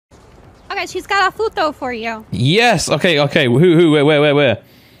Alright, she's got a futo for you. Yes. Okay. Okay. Who? Where?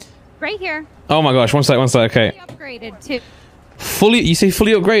 Right here. Oh my gosh. One sec. Okay. Fully upgraded too. Fully. You say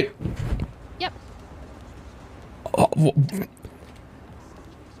fully upgrade? Yep.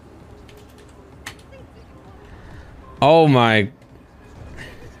 Oh my.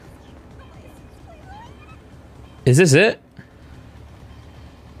 Is this it?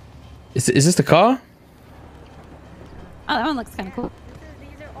 Is this the car? Oh, that one looks kind of cool.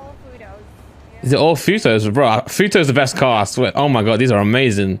 These are all Futos. Is it all Futos? Bro, Futo's the best car, I swear. Oh my god, these are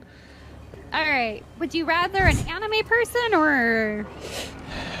amazing. Alright, would you rather an anime person or...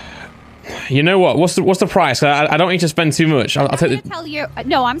 You know what? What's the price? I don't need to spend too much. I'll take I'm gonna tell you.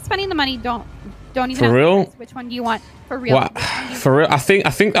 No, I'm spending the money. Don't even. For real? Which one do you want? For real? What? For real? I think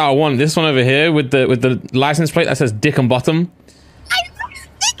that I want this one over here with the license plate that says Dick and Bottom. I was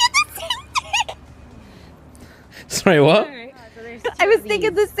thinking the same thing. Sorry, what? I was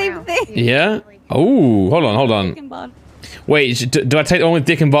thinking the same thing. Yeah. Oh, hold on. Wait, do I take the one with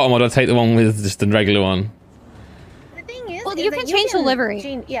Dick and Bottom or do I take the one with just the regular one? The thing is, well, you can change the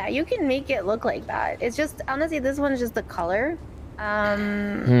livery. Yeah, you can make it look like that. It's just honestly, this one's just the color.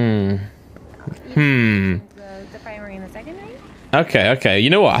 The primary and the secondary. Okay. You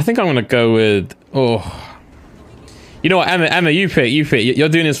know what? I think I'm gonna go with. Oh. You know what, Emma, you pick. You're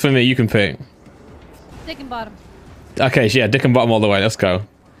doing this for me. You can pick. Dick and Bottom. Okay, yeah, Dick and Bottom all the way. Let's go.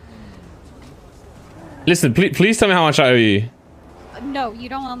 Listen, please tell me how much I owe you. No, you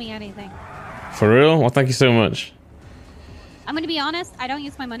don't owe me anything. For real? Well, thank you so much. I'm gonna be honest. I don't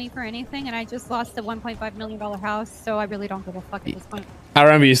use my money for anything, and I just lost a $1.5 million house, so I really don't give a fuck at this point. I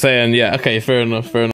remember you saying, yeah. Okay, fair enough.